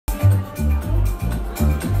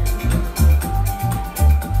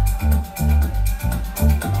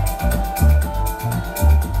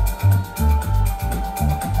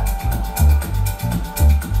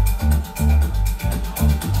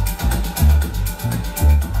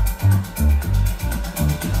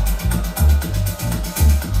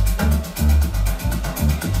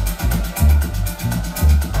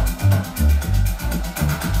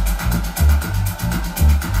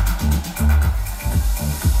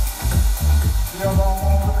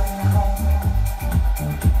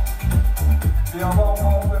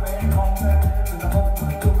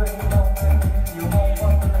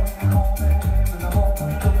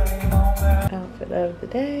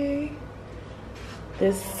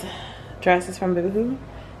This dress is from Boohoo.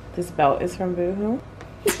 This belt is from Boohoo.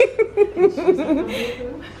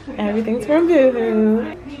 Everything's from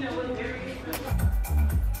Boohoo.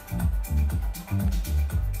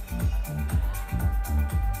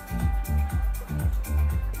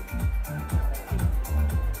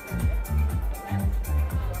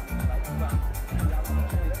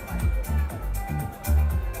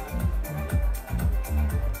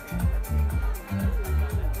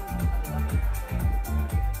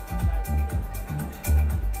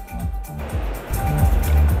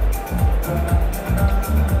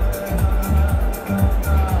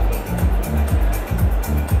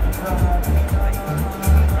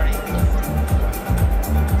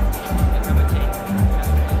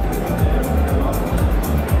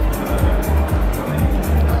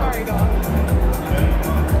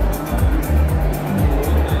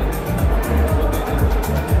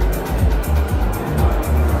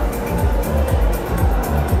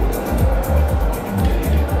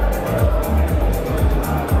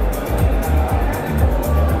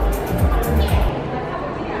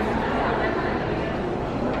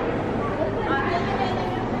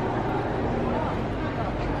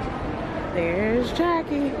 There's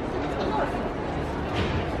Jackie.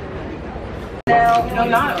 No,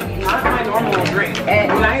 not my normal drink.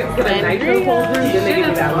 And when I get a nitro cold brew, then they give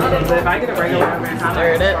me that one. But if I get a regular Americano,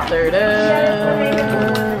 Third up.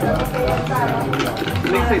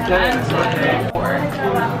 mix it good.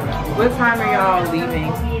 What time are y'all leaving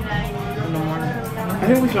in the morning? I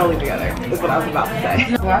think we should all leave together. Is what I was about to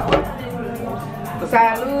say.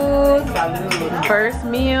 Salud. Salud. First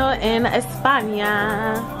meal in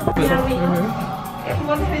España.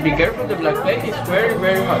 Be careful, the black plate is very,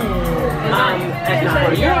 very hot.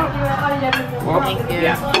 For you. Well, Thank you.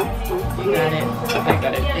 Yeah. You got it. Okay,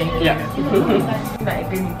 got it. Thank you. Yeah.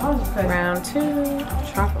 Round 2,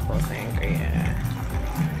 tropical sangria.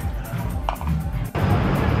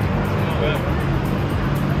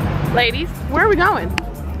 Ladies, where are we going?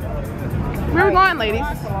 Where are we going, ladies?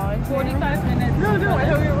 45 minutes. No, I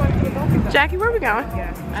thought we were going to the Gothic. Jackie, where are we going?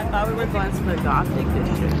 Yeah. I thought we were going to the Gothic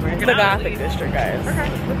district. The Gothic district, guys. Okay.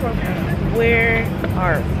 Where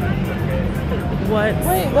are we? What's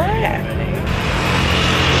happening?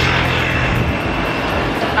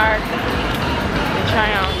 Arc de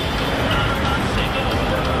Triomphe.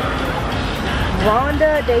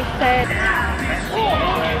 Rhonda, they said.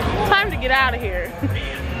 Time to get out of here.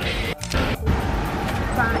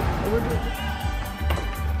 Fine. We're good.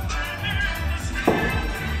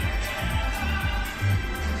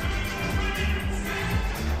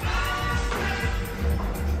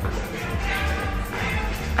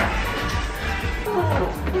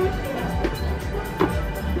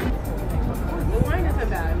 The wine isn't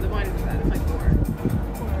bad. The wine isn't bad. It's like 4.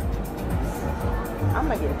 I'm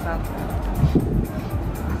gonna get something.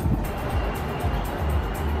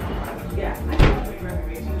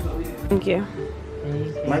 Thank you.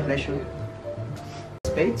 My pleasure.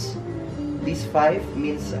 Spades. These 5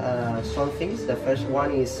 means some things. The first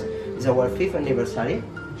one is our 5th anniversary.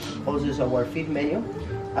 Also is our 5th menu.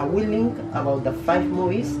 I will link about the 5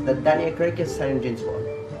 movies that Daniel Craig is starring James Bond.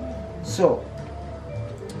 So,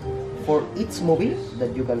 for each movie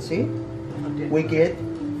that you can see, we get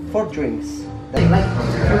 4 drinks. Like,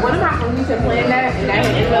 if one of my homies had planned that and that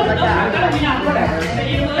had ended up like that, I'd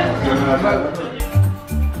be like, whatever.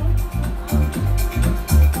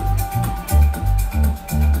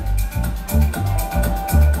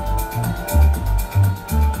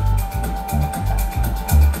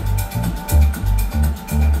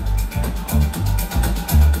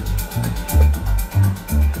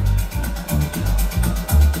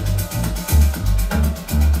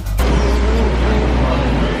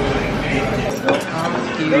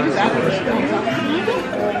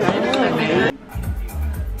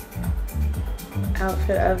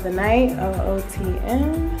 Outfit of the night,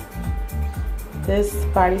 OOTN. This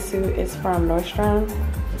bodysuit is from Nordstrom,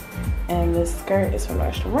 and this skirt is from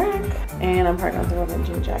Nordstrom Rack. And I'm partnered with a woman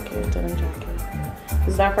jean jacket, denim jacket.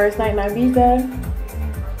 This is our first night in Ibiza.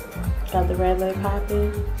 Got the red leg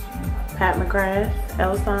popping. Pat McGrath,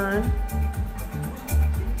 Elson.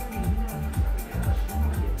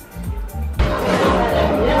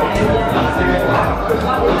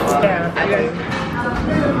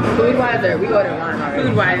 Food wise, or we go to one already.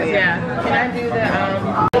 Food wise, yeah. Can I do the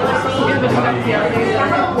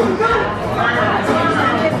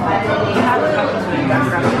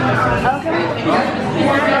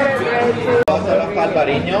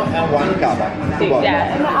Albariño and 1 cava.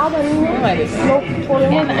 Yeah, and the Albariño.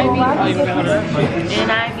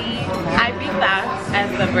 And Ibiza, as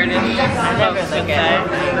the British folks would say.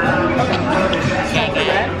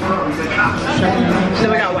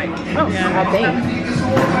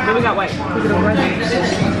 Then we got white.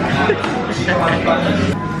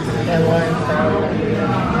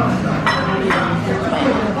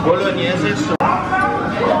 Bolognese.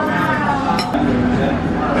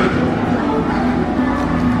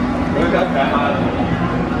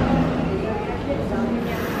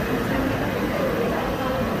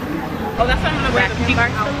 Oh, that's what I'm gonna wear to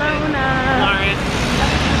Barcelona.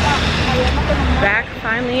 Back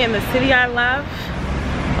finally in the city I love.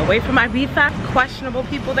 Away from Ibiza. Questionable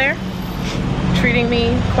people there. Treating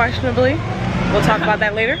me questionably. We'll talk about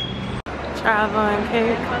that later. Travel and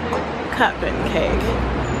cake. Cup and cake.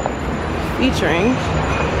 Featuring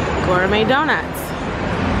gourmet donuts.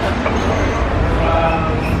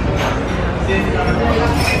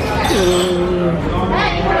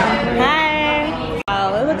 Hi.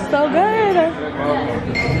 Oh, it looks so good.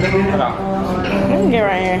 Let me get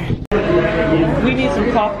right here. We need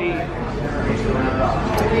some coffee.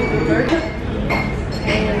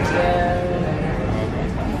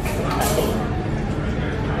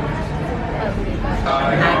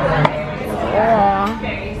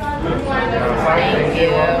 Thank you.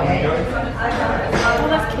 Oh,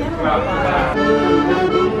 that's camera.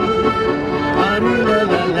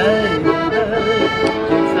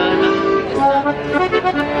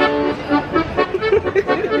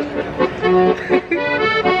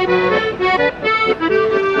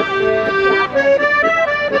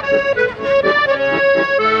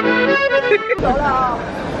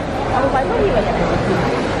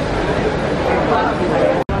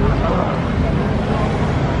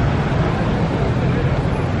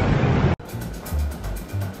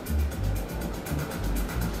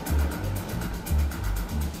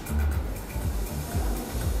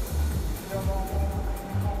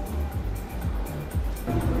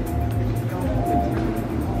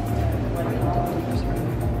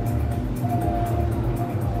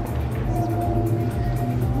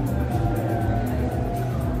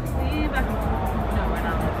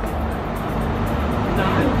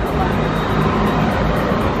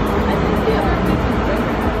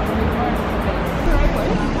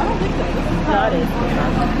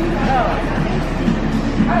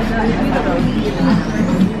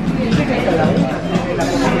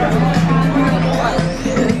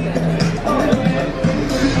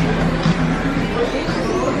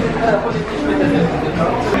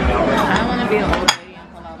 I want to be an old lady and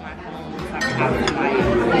pull out my phone so I can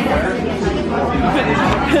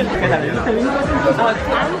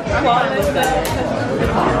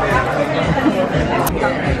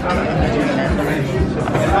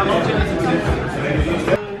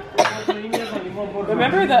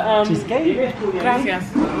Remember the cheesecake? Gracias.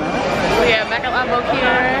 So yeah, back at LOveBugs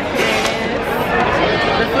here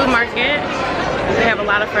is the food market. They have a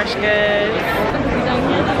lot of fresh goods.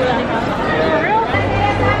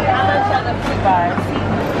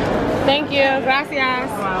 Thank you. Gracias.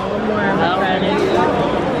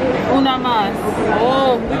 Una más.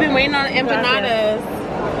 Oh, we've been waiting on empanadas.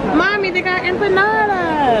 Mommy, they got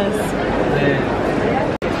empanadas.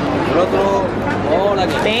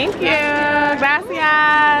 Thank you.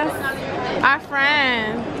 Gracias. Our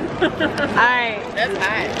friend. Alright. That's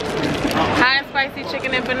hot. Hot and spicy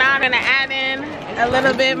chicken empanada. Gonna add in a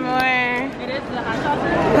little bit more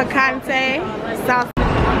picante sauce.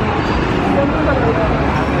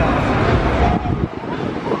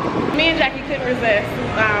 Me and Jackie couldn't resist.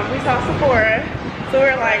 We saw Sephora, so we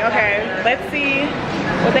were like, okay, let's see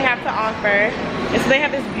what they have to offer. And so they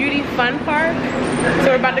have this beauty fun park, so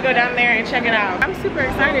we're about to go down there and check it out. I'm super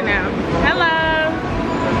excited now. Hello.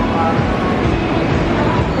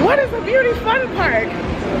 What is a beauty fun park?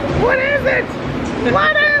 What is it?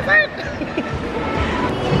 What is it?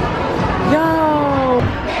 Yo,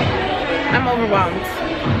 I'm overwhelmed.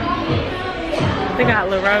 They got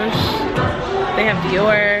La Roche, they have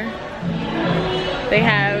Dior, they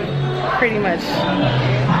have pretty much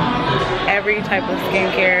every type of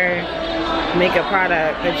skincare makeup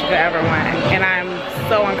product that you could ever want, and I'm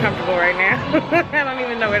so uncomfortable right now. I don't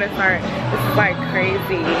even know where to start. This is like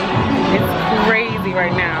crazy. It's crazy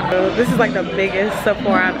right now. So this is like the biggest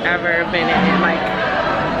Sephora I've ever been in. Like,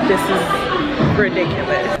 this is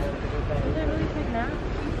ridiculous.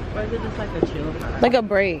 Or is it just like a chill vibe? Like a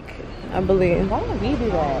break, I believe. Why would we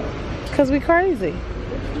do that? Cause we crazy.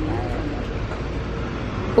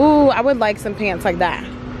 Ooh, I would like some pants like that.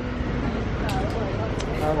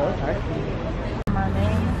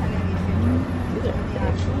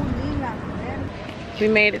 We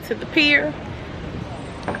made it to the pier.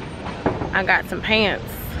 I got some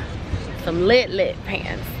pants. Some lit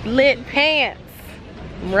pants. Lit pants.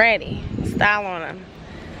 I'm ready. Style on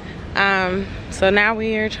them. So now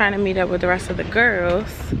we are trying to meet up with the rest of the girls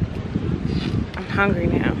hungry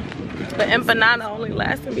now. The empanada only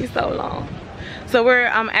lasted me so long. So we're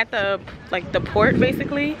at the port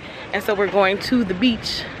basically, and so we're going to the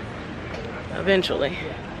beach eventually.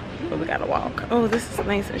 But we gotta walk. Oh, this is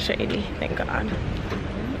nice and shady. Thank God.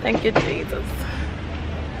 Thank you, Jesus.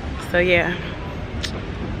 So yeah,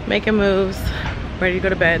 making moves. Ready to go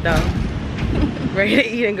to bed though. Ready to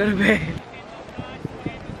eat and go to bed.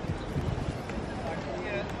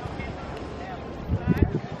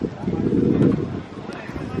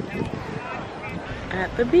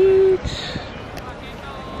 At the beach.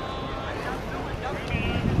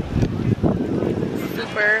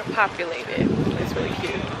 Super populated. It's really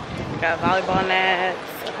cute. We got volleyball nets,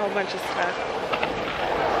 a whole bunch of stuff.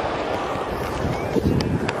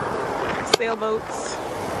 Sailboats.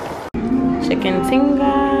 Chicken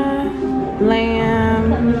tinga,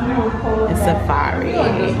 lamb, and safari.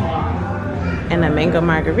 And a mango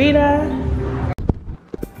margarita.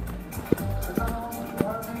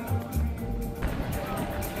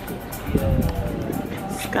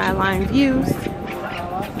 Skyline views.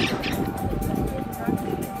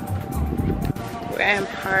 We're in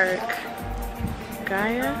Park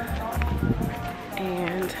Gaia,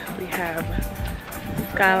 and we have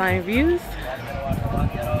skyline views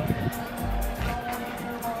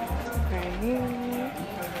right here,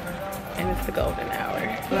 and it's the golden hour.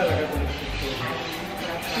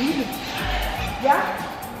 Yeah?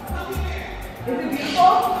 Is it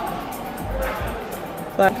beautiful?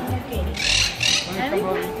 But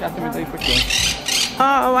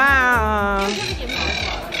oh wow.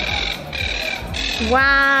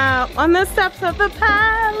 Wow, on the steps of the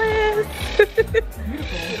palace.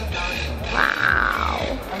 Wow.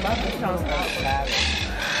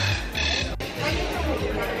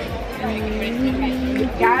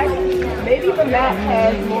 Guys, maybe the map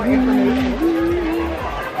has more information.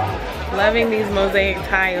 Loving these mosaic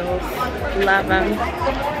tiles. Love them.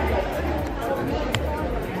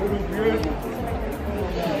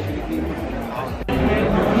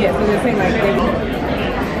 Yeah, so they're saying like they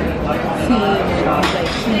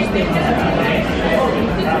choose things.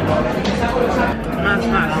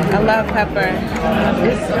 I love pepper.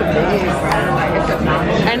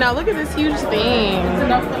 I know, look at this huge thing.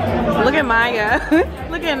 Look at Maya.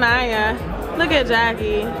 Look at Naya. Look at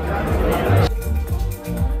Jackie.